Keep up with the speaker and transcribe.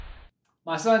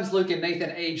My sons Luke and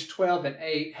Nathan, aged 12 and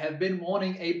 8, have been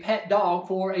wanting a pet dog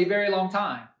for a very long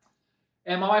time.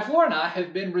 And my wife Laura and I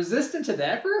have been resistant to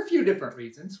that for a few different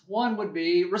reasons. One would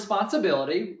be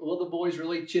responsibility. Will the boys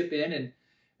really chip in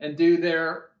and do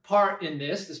their part in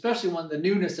this, especially when the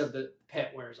newness of the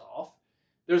pet wears off?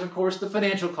 There's, of course, the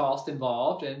financial cost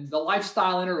involved and the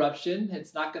lifestyle interruption.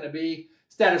 It's not going to be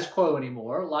status quo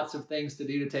anymore. Lots of things to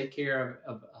do to take care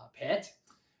of a pet.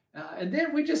 And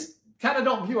then we just kind of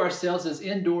don't view ourselves as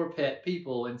indoor pet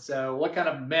people. And so what kind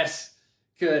of mess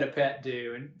could a pet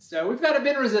do? And so we've kind of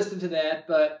been resistant to that.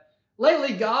 But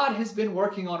lately, God has been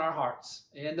working on our hearts.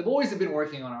 And the boys have been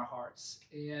working on our hearts.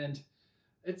 And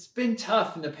it's been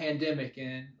tough in the pandemic.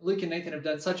 And Luke and Nathan have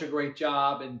done such a great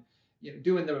job and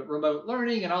doing the remote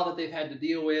learning and all that they've had to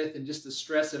deal with and just the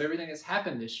stress of everything that's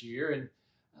happened this year. And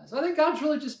so I think God's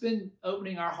really just been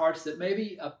opening our hearts that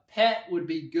maybe a pet would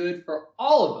be good for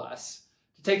all of us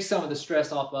to take some of the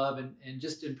stress off of and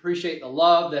just appreciate the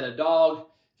love that a dog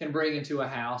can bring into a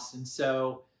house. And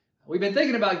so we've been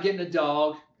thinking about getting a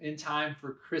dog in time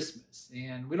for Christmas.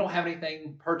 And we don't have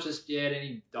anything purchased yet,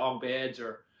 any dog beds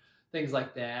or things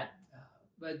like that.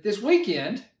 But this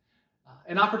weekend,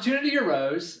 an opportunity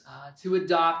arose to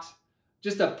adopt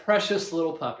just a precious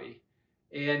little puppy.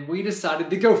 And we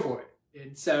decided to go for it.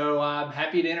 And so I'm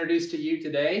happy to introduce to you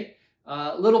today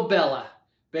little Bella.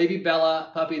 Baby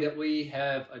Bella puppy that we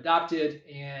have adopted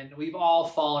and we've all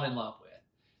fallen in love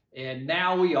with. And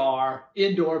now we are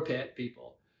indoor pet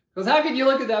people. Because how can you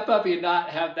look at that puppy and not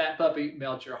have that puppy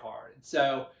melt your heart? And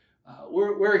so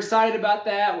we're excited about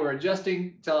that. We're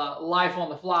adjusting to life on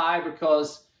the fly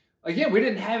because, again, we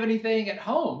didn't have anything at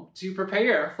home to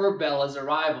prepare for Bella's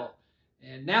arrival.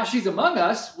 And now she's among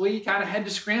us, we kind of had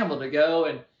to scramble to go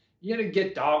and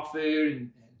get dog food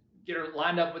and get her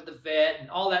lined up with the vet and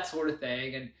all that sort of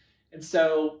thing. And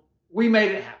so we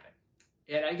made it happen.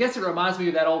 And I guess it reminds me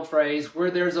of that old phrase,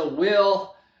 where there's a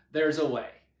will, there's a way.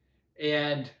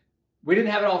 And we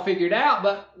didn't have it all figured out,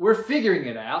 but we're figuring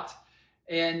it out.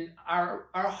 And our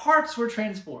hearts were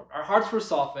transformed. Our hearts were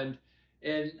softened.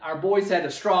 And our boys had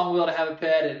a strong will to have a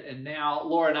pet. And now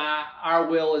Laura and I, our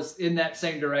will is in that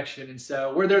same direction. And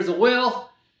so where there's a will,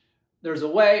 there's a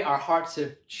way. Our hearts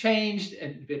have changed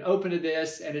and been open to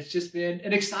this. And it's just been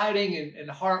an exciting and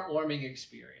heartwarming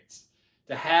experience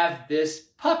to have this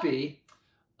puppy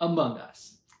among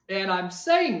us. And I'm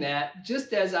saying that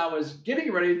just as I was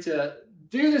getting ready to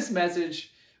do this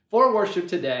message for worship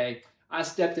today, I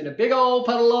stepped in a big old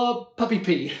puddle of puppy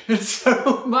pee.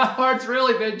 So my heart's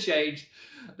really been changed.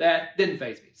 That didn't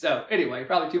faze me. So anyway,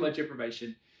 probably too much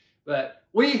information. But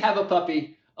we have a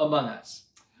puppy among us.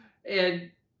 And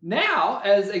now,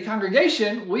 as a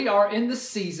congregation, we are in the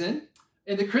season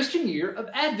in the Christian year of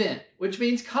Advent, which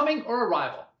means coming or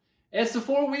arrival. It's the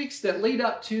 4 weeks that lead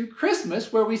up to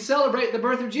Christmas, where we celebrate the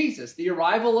birth of Jesus, the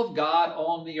arrival of God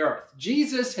on the earth.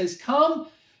 Jesus has come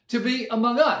to be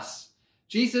among us.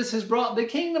 Jesus has brought the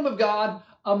kingdom of God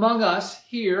among us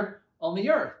here on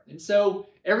the earth. And so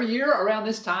every year around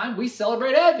this time, we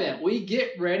celebrate Advent. We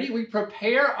get ready. We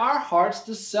prepare our hearts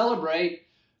to celebrate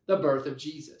the birth of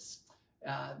Jesus.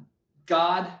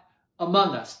 God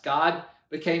among us. God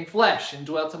became flesh and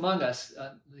dwelt among us.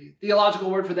 The theological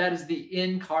word for that is the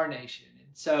incarnation. And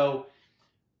so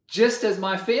just as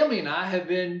my family and I have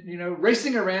been,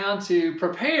 racing around to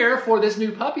prepare for this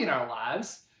new puppy in our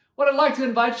lives, what I'd like to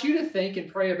invite you to think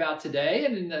and pray about today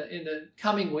and in the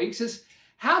coming weeks is,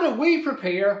 how do we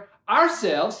prepare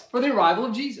ourselves for the arrival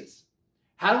of Jesus?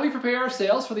 How do we prepare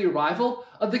ourselves for the arrival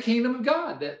of the kingdom of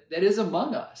God that is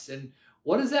among us? And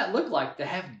what does that look like to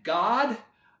have God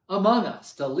among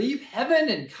us, to leave heaven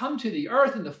and come to the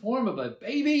earth in the form of a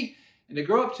baby and to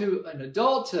grow up to an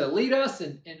adult to lead us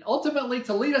and ultimately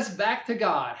to lead us back to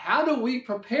God? How do we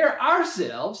prepare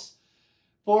ourselves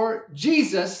for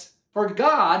Jesus, for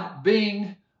God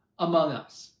being among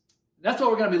us? That's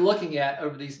what we're going to be looking at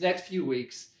over these next few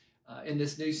weeks in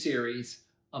this new series,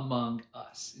 Among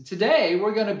Us. And today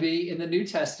we're going to be in the New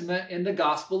Testament in the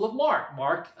Gospel of Mark.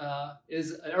 Mark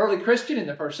is an early Christian in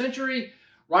the first century,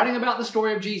 writing about the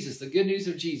story of Jesus, the good news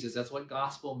of Jesus. That's what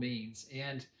gospel means.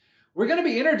 And we're going to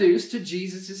be introduced to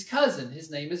Jesus' cousin.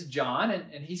 His name is John,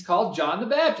 and he's called John the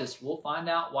Baptist. We'll find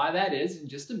out why that is in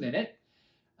just a minute.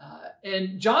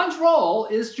 And John's role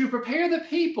is to prepare the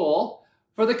people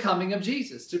for the coming of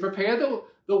Jesus, to prepare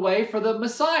the way for the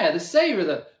Messiah, the Savior,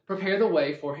 to prepare the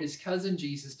way for his cousin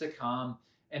Jesus to come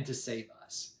and to save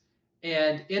us.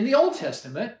 And in the Old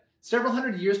Testament, several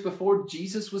hundred years before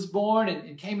Jesus was born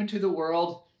and came into the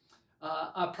world,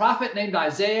 a prophet named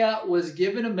Isaiah was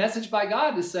given a message by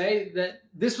God to say that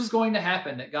this was going to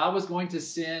happen, that God was going to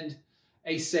send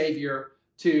a Savior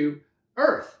to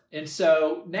earth. And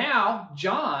so now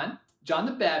John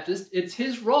the Baptist, it's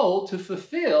his role to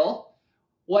fulfill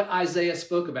what Isaiah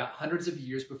spoke about hundreds of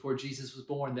years before Jesus was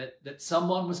born, that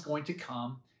someone was going to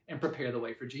come and prepare the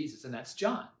way for Jesus. And that's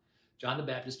John the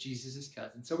Baptist, Jesus'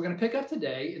 cousin. So we're going to pick up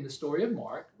today in the story of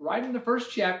Mark, right in the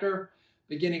first chapter,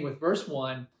 beginning with verse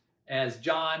 1, as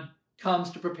John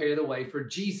comes to prepare the way for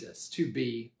Jesus to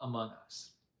be among us.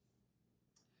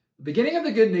 The beginning of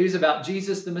the good news about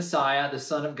Jesus the Messiah, the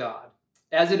Son of God,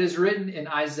 as it is written in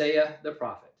Isaiah the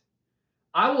prophet.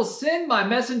 I will send my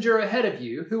messenger ahead of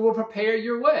you who will prepare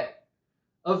your way.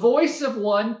 A voice of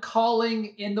one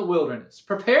calling in the wilderness.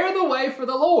 Prepare the way for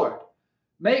the Lord.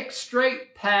 Make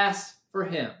straight paths for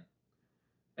him.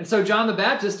 And so John the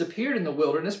Baptist appeared in the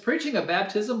wilderness, preaching a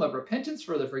baptism of repentance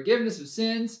for the forgiveness of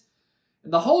sins.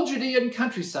 And the whole Judean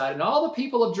countryside and all the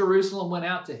people of Jerusalem went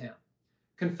out to him.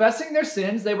 Confessing their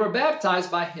sins, they were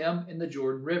baptized by him in the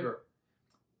Jordan River.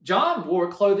 John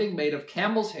wore clothing made of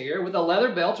camel's hair with a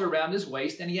leather belt around his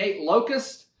waist, and he ate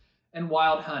locusts and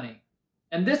wild honey.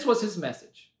 And this was his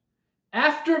message.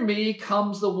 After me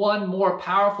comes the one more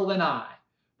powerful than I,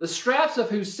 the straps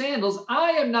of whose sandals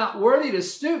I am not worthy to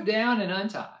stoop down and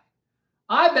untie.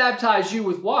 I baptize you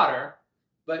with water,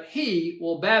 but he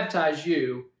will baptize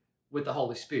you with the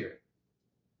Holy Spirit.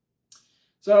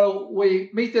 So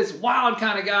we meet this wild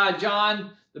kind of guy,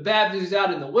 John the Baptist, who's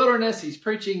out in the wilderness. He's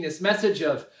preaching this message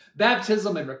of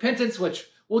baptism and repentance, which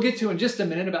we'll get to in just a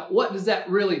minute about what does that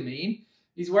really mean.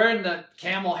 He's wearing the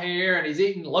camel hair and he's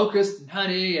eating locusts and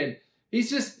honey, and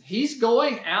he's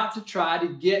going out to try to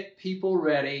get people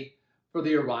ready for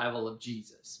the arrival of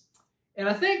Jesus. And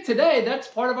I think today that's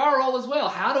part of our role as well.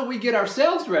 How do we get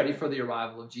ourselves ready for the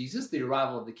arrival of Jesus, the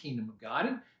arrival of the kingdom of God?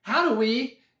 And how do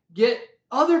we get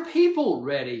other people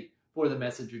ready for the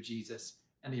message of Jesus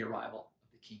and the arrival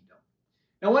of the kingdom?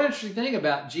 Now, one interesting thing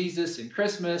about Jesus and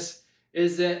Christmas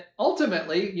is that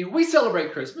ultimately, we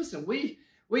celebrate Christmas and we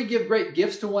give great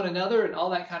gifts to one another and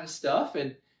all that kind of stuff.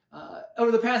 And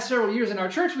over the past several years in our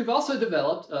church, we've also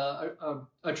developed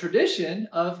a tradition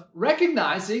of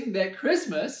recognizing that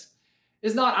Christmas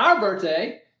is not our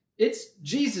birthday, it's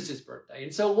Jesus' birthday.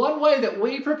 And so one way that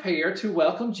we prepare to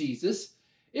welcome Jesus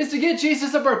is to get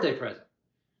Jesus a birthday present.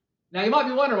 Now, you might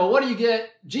be wondering, well, what do you get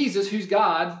Jesus, who's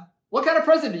God? What kind of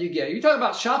present do you get? You talk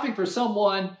about shopping for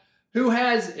someone who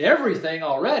has everything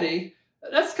already.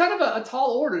 That's kind of a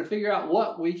tall order to figure out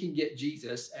what we can get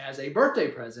Jesus as a birthday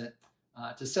present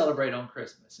to celebrate on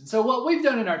Christmas. And so what we've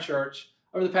done in our church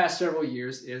over the past several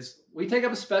years is we take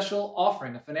up a special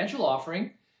offering, a financial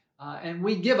offering, and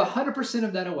we give 100%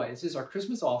 of that away. This is our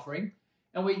Christmas offering.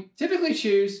 And we typically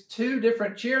choose 2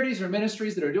 different charities or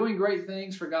ministries that are doing great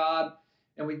things for God,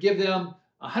 and we give them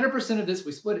 100% of this.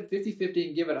 We split it 50-50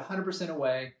 and give it 100%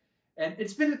 away. And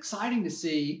it's been exciting to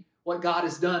see what God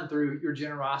has done through your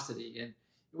generosity. And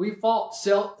we fought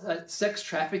sex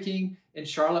trafficking in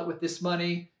Charlotte with this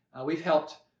money. We've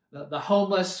helped the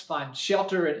homeless find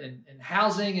shelter and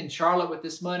housing in Charlotte with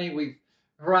this money. We've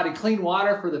provided clean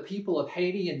water for the people of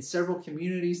Haiti and several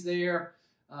communities there.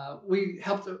 We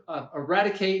helped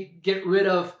get rid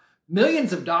of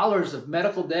millions of dollars of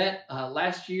medical debt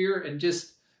last year, and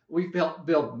we've helped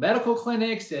build medical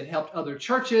clinics and helped other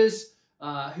churches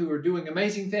who are doing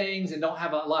amazing things and don't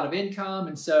have a lot of income.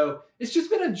 And so it's just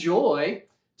been a joy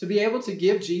to be able to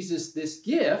give Jesus this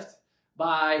gift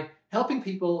by helping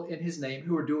people in his name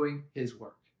who are doing his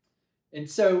work. And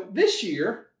so this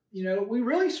year, we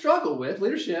really struggle with,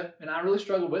 leadership and I really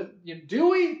struggle with, do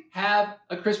we have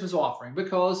a Christmas offering?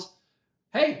 Because,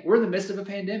 hey, we're in the midst of a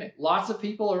pandemic. Lots of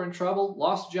people are in trouble,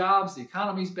 lost jobs, the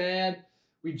economy's bad.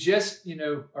 We just,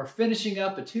 are finishing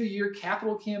up a 2-year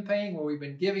capital campaign where we've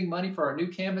been giving money for our new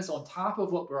campus on top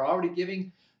of what we're already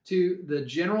giving to the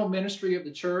general ministry of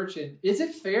the church. And is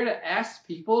it fair to ask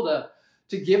people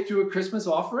to give through a Christmas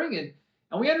offering?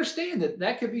 And we understand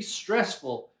that could be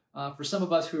stressful for some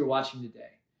of us who are watching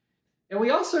today. And we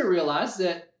also realize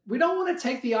that we don't want to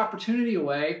take the opportunity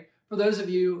away for those of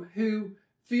you who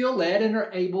feel led and are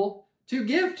able to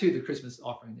give to the Christmas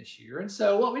offering this year. And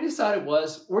so what we decided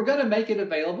was we're going to make it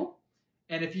available.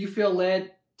 And if you feel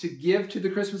led to give to the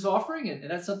Christmas offering and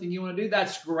that's something you want to do,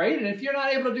 that's great. And if you're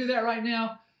not able to do that right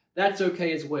now, that's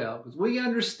okay as well, because we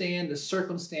understand the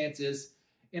circumstances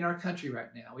in our country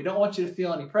right now. We don't want you to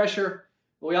feel any pressure,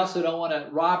 but we also don't want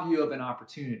to rob you of an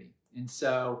opportunity. And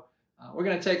so we're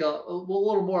going to take a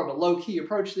little more of a low-key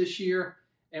approach this year.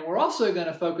 And we're also going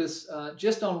to focus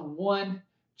just on one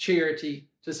charity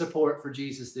to support for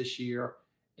Jesus this year.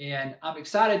 And I'm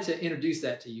excited to introduce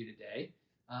that to you today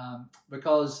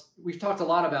because we've talked a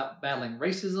lot about battling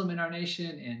racism in our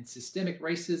nation and systemic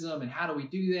racism and how do we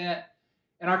do that.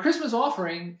 And our Christmas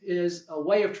offering is a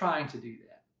way of trying to do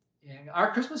that. And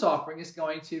our Christmas offering is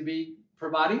going to be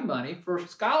providing money for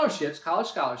scholarships, college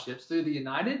scholarships, through the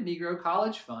United Negro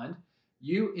College Fund,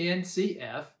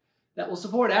 UNCF, that will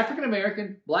support African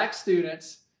American Black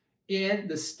students in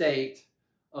the state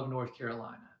of North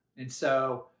Carolina. And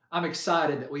so I'm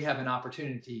excited that we have an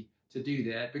opportunity to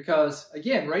do that because,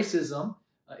 again, racism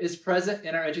is present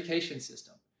in our education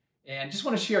system. And just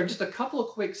want to share just a couple of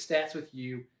quick stats with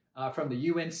you from the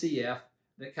UNCF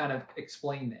that kind of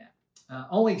explain that.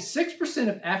 Only 6%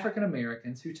 of African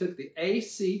Americans who took the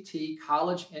ACT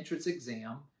college entrance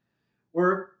exam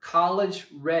were college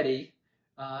ready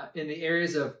in the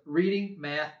areas of reading,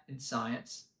 math, and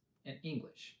science, and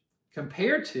English,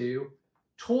 compared to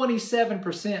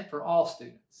 27% for all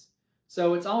students.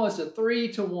 So it's almost a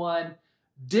 3-to-1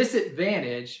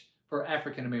 disadvantage for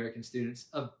African American students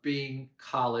of being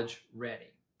college ready.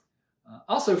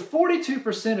 Also,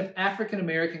 42% of African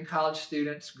American college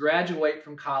students graduate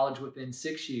from college within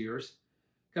 6 years,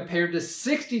 compared to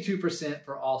 62%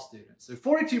 for all students. So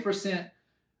 42%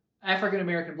 African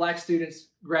American Black students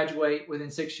graduate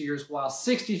within 6 years, while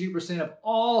 62% of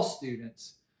all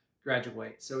students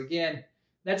graduate. So again,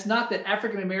 that's not that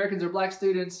African Americans or Black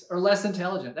students are less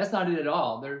intelligent. That's not it at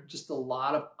all. There are just a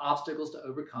lot of obstacles to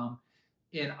overcome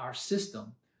in our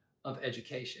system of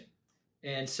education.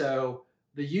 And so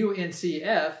the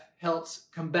UNCF helps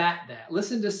combat that.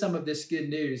 Listen to some of this good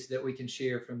news that we can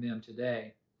share from them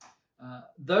today.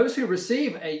 Those who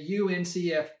receive a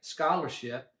UNCF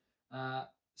scholarship,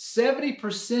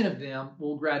 70% of them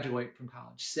will graduate from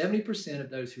college. 70% of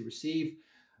those who receive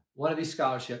one of these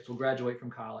scholarships will graduate from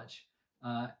college.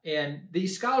 And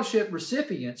these scholarship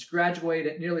recipients graduate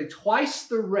at nearly twice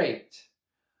the rate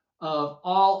of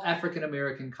all African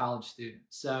American college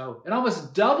students. So it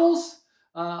almost doubles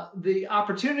the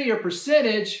opportunity or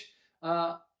percentage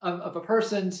of a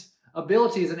person's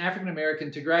ability as an African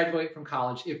American to graduate from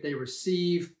college if they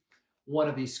receive one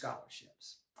of these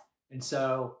scholarships. And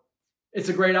so it's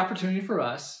a great opportunity for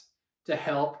us to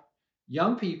help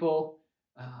young people,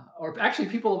 or actually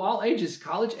people of all ages,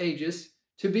 college ages,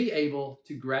 to be able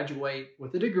to graduate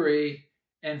with a degree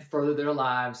and further their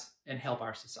lives and help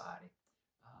our society.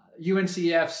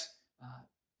 UNCF's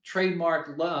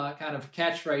trademark kind of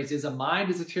catchphrase is, a mind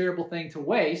is a terrible thing to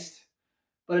waste,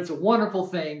 but it's a wonderful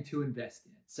thing to invest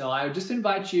in. So I would just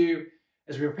invite you,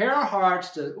 as we prepare our hearts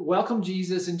to welcome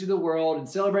Jesus into the world and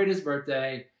celebrate his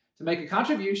birthday, to make a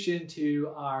contribution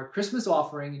to our Christmas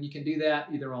offering. And you can do that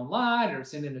either online or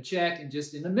send in a check and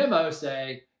just in the memo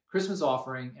say Christmas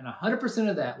offering, and 100%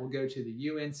 of that will go to the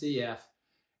UNCF,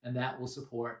 and that will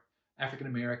support African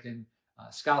American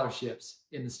scholarships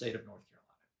in the state of North Carolina.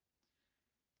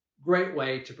 Great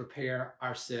way to prepare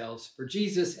ourselves for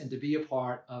Jesus and to be a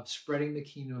part of spreading the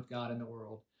kingdom of God in the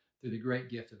world through the great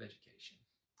gift of education.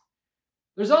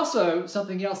 There's also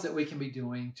something else that we can be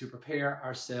doing to prepare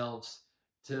ourselves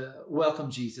to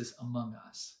welcome Jesus among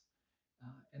us.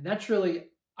 And that's really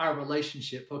our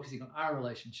relationship, focusing on our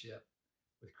relationship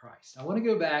with Christ. I want to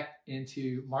go back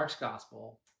into Mark's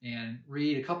gospel and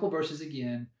read a couple verses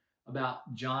again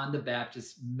about John the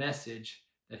Baptist's message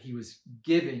that he was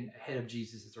giving ahead of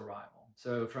Jesus' arrival.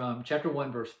 So from chapter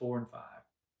 1, verse 4 and 5.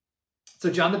 So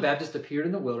John the Baptist appeared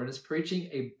in the wilderness, preaching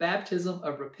a baptism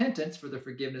of repentance for the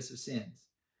forgiveness of sins.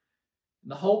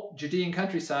 And the whole Judean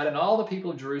countryside and all the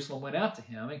people of Jerusalem went out to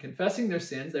him, and confessing their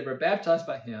sins, they were baptized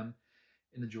by him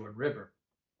in the Jordan River.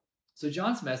 So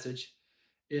John's message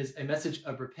is a message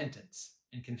of repentance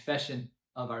and confession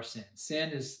of our sin.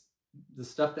 Sin is the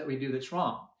stuff that we do that's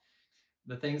wrong.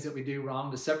 The things that we do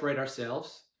wrong to separate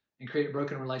ourselves and create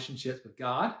broken relationships with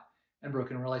God and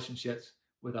broken relationships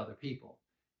with other people.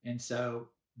 And so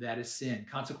that is sin.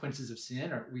 Consequences of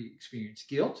sin are we experience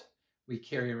guilt, we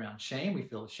carry around shame, we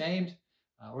feel ashamed,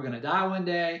 we're going to die one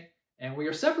day, and we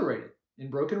are separated in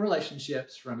broken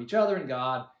relationships from each other and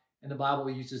God, and the Bible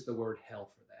uses the word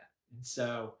hell for that. And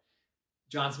so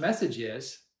John's message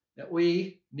is that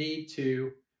we need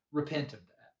to repent of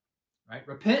that, right?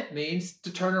 Repent means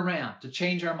to turn around, to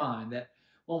change our mind, that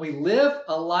when we live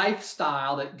a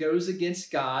lifestyle that goes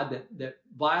against God, that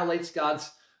violates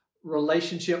God's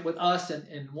relationship with us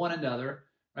and one another,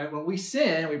 right? When we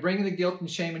sin, we bring the guilt and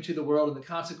shame into the world and the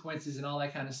consequences and all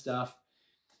that kind of stuff.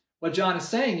 What John is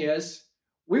saying is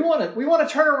we want to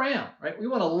turn around, right? We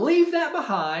want to leave that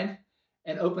behind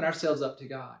and open ourselves up to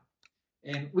God.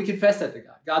 And we confess that to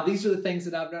God. God, these are the things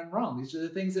that I've done wrong. These are the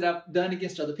things that I've done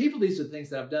against other people. These are the things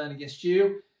that I've done against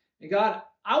you. And God,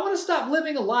 I want to stop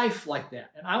living a life like that.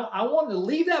 And I want to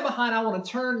leave that behind. I want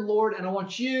to turn, Lord, and I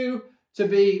want you to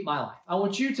be my life. I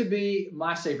want you to be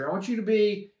my Savior. I want you to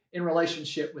be in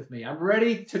relationship with me. I'm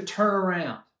ready to turn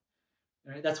around.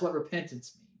 Right? That's what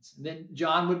repentance means. And then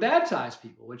John would baptize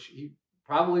people, which he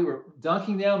probably were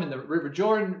dunking them in the River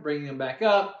Jordan, bringing them back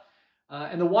up.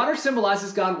 And the water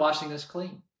symbolizes God washing us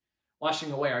clean,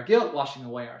 washing away our guilt, washing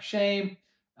away our shame,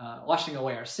 washing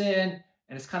away our sin.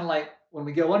 And it's kind of like when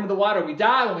we go under the water, we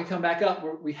die. When we come back up,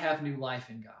 we have new life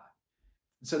in God.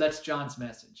 And so that's John's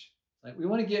message. Like, we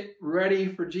want to get ready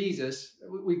for Jesus.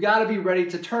 We've got to be ready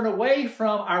to turn away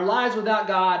from our lives without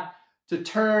God to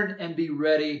turn and be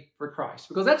ready for Christ.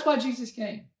 Because that's why Jesus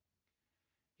came.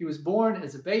 He was born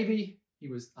as a baby. He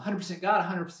was 100% God,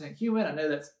 100% human. I know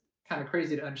that's kind of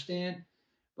crazy to understand.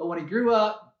 But when he grew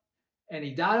up and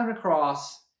he died on a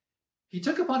cross, he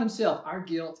took upon himself our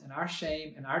guilt and our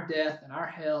shame and our death and our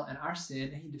hell and our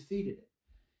sin, and he defeated it.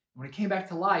 And when he came back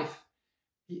to life,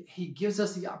 he gives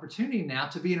us the opportunity now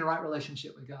to be in a right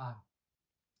relationship with God,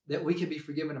 that we can be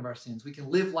forgiven of our sins. We can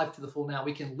live life to the full now.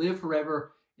 We can live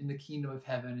forever in the kingdom of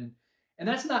heaven. And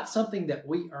that's not something that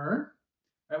we earn.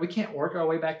 Right? We can't work our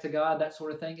way back to God, that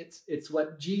sort of thing. It's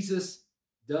what Jesus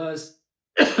does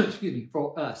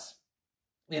for us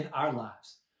in our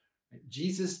lives. Right?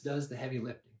 Jesus does the heavy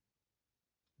lifting.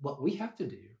 What we have to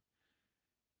do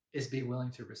is be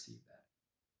willing to receive that.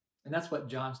 And that's what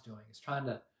John's doing. He's trying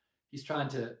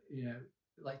to, you're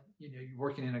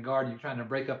working in a garden, you're trying to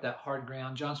break up that hard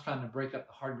ground. John's trying to break up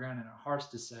the hard ground in our hearts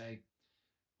to say,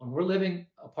 when we're living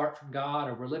apart from God,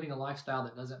 or we're living a lifestyle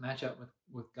that doesn't match up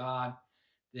with God,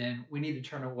 then we need to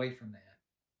turn away from that.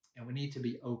 And we need to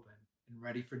be open and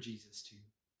ready for Jesus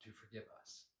to forgive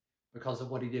us because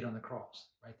of what he did on the cross,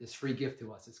 right? This free gift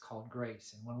to us, it's called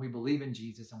grace. And when we believe in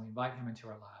Jesus and we invite him into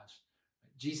our lives,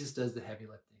 right, Jesus does the heavy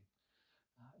lifting.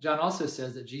 John also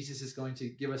says that Jesus is going to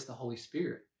give us the Holy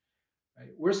Spirit. Right?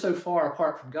 We're so far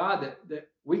apart from God that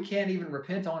we can't even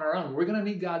repent on our own. We're going to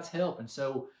need God's help. And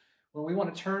so when we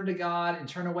want to turn to God and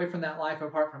turn away from that life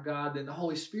apart from God, then the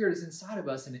Holy Spirit is inside of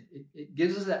us, and it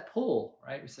gives us that pull,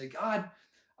 right? We say, God,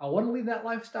 I want to leave that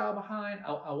lifestyle behind.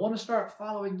 I want to start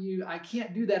following you. I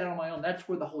can't do that on my own. That's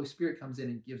where the Holy Spirit comes in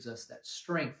and gives us that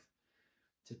strength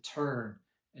to turn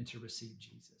and to receive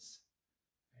Jesus.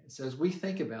 Right? So as we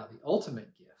think about the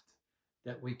ultimate gift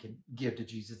that we can give to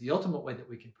Jesus, the ultimate way that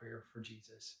we can pray for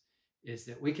Jesus is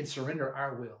that we can surrender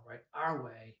our will, right, our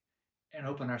way, and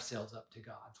open ourselves up to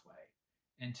God's way,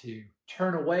 and to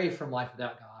turn away from life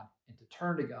without God and to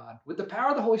turn to God with the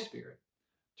power of the Holy Spirit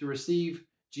to receive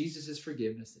Jesus'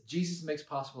 forgiveness that Jesus makes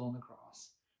possible on the cross,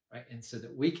 right? And so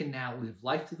that we can now live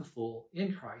life to the full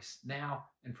in Christ now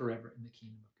and forever in the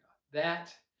kingdom of God.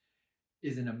 That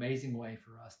is an amazing way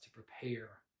for us to prepare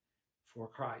for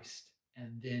Christ,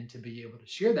 and then to be able to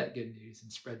share that good news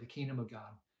and spread the kingdom of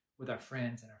God with our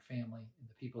friends and our family and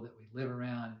the people that we live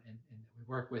around and that we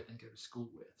work with and go to school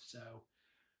with. So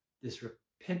this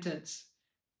repentance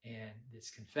and this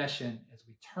confession, as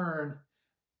we turn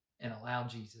and allow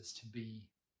Jesus to be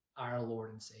our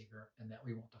Lord and Savior, and that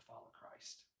we want to follow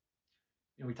Christ.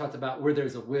 You know, we talked about where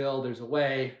there's a will, there's a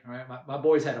way. All right, my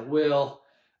boys had a will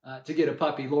to get a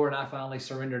puppy. Laura and I finally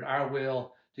surrendered our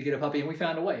will to get a puppy, and we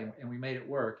found a way, and we made it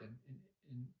work. And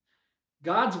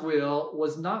God's will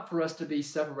was not for us to be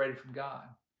separated from God.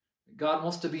 God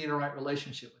wants to be in a right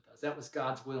relationship with us. That was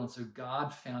God's will, and so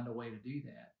God found a way to do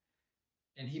that.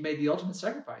 And he made the ultimate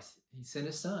sacrifice. He sent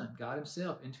his son, God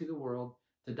himself, into the world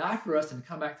to die for us and to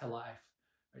come back to life,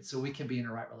 right? So we can be in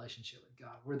a right relationship with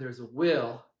God. Where there's a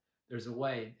will, there's a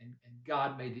way. And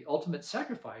God made the ultimate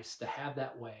sacrifice to have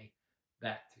that way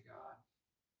back to God.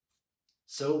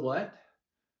 So what?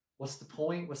 What's the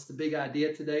point? What's the big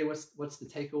idea today? What's the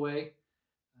takeaway?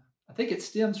 I think it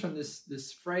stems from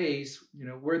this phrase,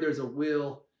 where there's a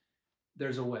will,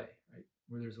 there's a way, right?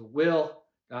 Where there's a will,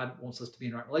 God wants us to be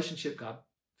in a right relationship. God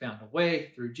found a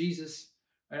way through Jesus.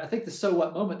 Right? I think the so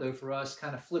what moment, though, for us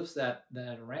kind of flips that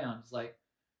around. It's like,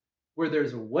 where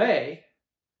there's a way,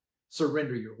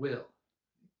 surrender your will.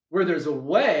 Where there's a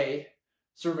way,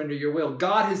 surrender your will.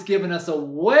 God has given us a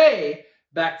way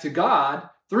back to God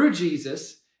through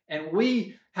Jesus, and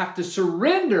we have to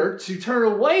surrender to turn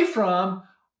away from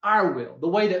our will, the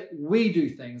way that we do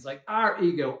things, like our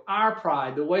ego, our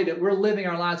pride, the way that we're living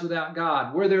our lives without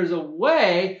God. Where there's a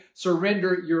way,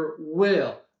 surrender your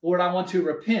will. Lord, I want to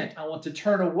repent. I want to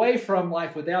turn away from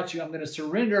life without you. I'm going to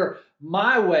surrender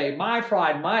my way, my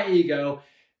pride, my ego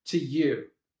to you,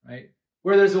 right?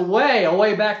 Where there's a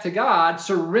way back to God,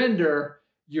 surrender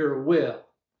your will.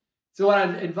 So what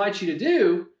I invite you to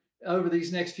do over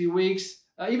these next few weeks,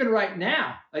 even right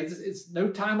now, like it's no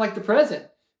time like the present,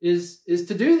 is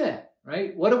to do that,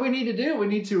 right? What do we need to do? We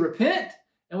need to repent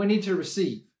and we need to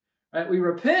receive, right? We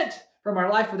repent from our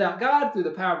life without God through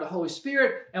the power of the Holy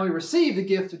Spirit, and we receive the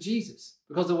gift of Jesus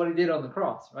because of what he did on the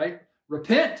cross, right?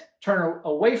 Repent, turn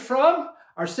away from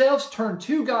ourselves, turn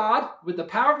to God with the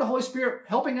power of the Holy Spirit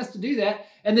helping us to do that,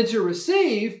 and then to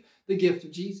receive the gift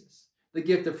of Jesus, the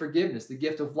gift of forgiveness, the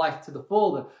gift of life to the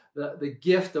full, the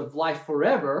gift of life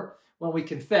forever when we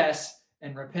confess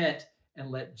and repent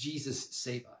and let Jesus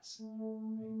save us.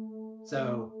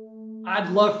 So I'd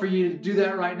love for you to do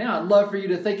that right now. I'd love for you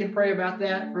to think and pray about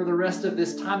that for the rest of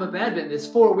this time of Advent, this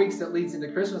 4 weeks that leads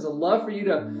into Christmas. I'd love for you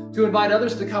to invite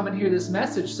others to come and hear this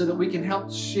message so that we can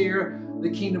help share the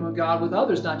kingdom of God with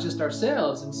others, not just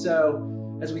ourselves. And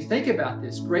so as we think about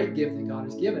this great gift that God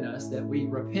has given us, that we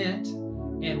repent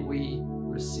and we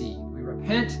receive. We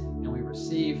repent and we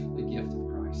receive the gift of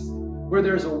Christ. Where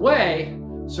there's a way,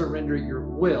 surrender your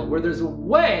will. Where there's a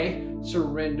way,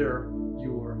 surrender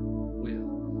your will.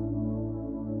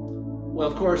 Well,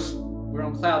 of course, we're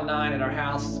on cloud 9 at our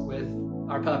house with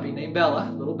our puppy named Bella,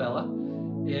 little Bella,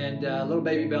 and little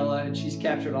baby Bella, and she's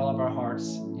captured all of our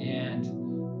hearts.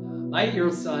 And my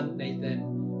 8-year-old son,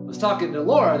 Nathan, was talking to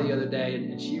Laura the other day,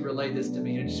 and she relayed this to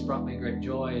me, and it just brought me great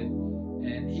joy.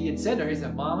 And he had said to her, he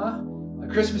said, Mama,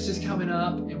 Christmas is coming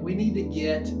up, and we need to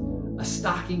get a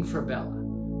stocking for Bella.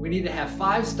 We need to have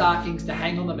 5 stockings to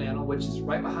hang on the mantle, which is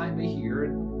right behind me here.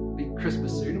 It'll be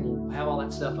Christmas soon, and we'll have all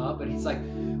that stuff up. But he's like,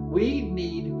 we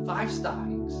need 5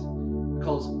 stockings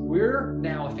because we're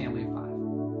now a family of 5.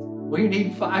 We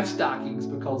need 5 stockings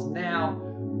because now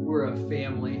we're a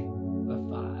family of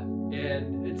 5.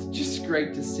 And it's just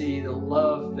great to see the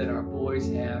love that our boys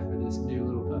have for this new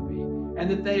little puppy, and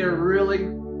that they are really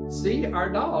see our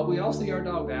dog. We all see our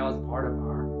dog now as part of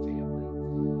our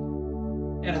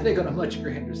family. And I think on a much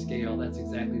grander scale, that's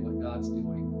exactly what God's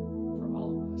doing for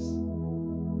all of us.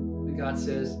 But God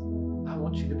says, I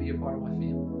want you to be a part of my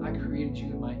family. I created you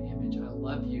in my image. I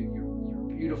love you.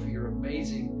 You're beautiful. You're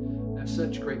amazing. I have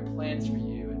such great plans for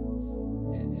you.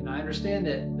 And I understand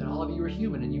that all of you are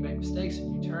human and you make mistakes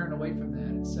and you turn away from that.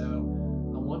 And so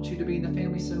I want you to be in the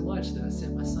family so much that I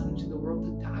sent my son into the world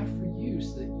to die for you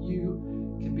so that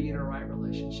you can be in a right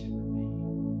relationship with me.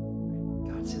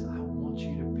 God says, I want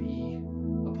you to be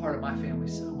a part of my family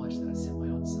so much that I sent my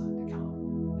own son to come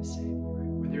and to save you. Right?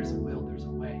 Where there's a will, there's a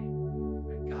way.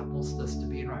 Right? God wants us to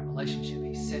be in a right relationship.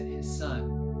 He sent his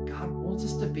son. God wants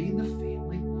us to be in the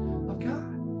family of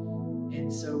God.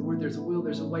 And so where there's a will,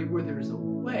 there's a way. Where there's a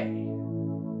way,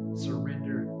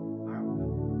 surrender our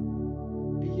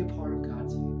will. Be a part of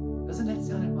God's family. Doesn't that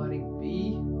sound inviting?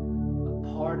 Be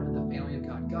a part of the family of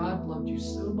God. God loved you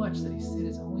so much that he sent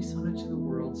his only son into the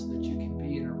world so that you can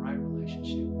be in a right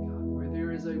relationship with God. Where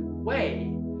there is a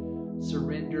way,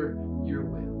 surrender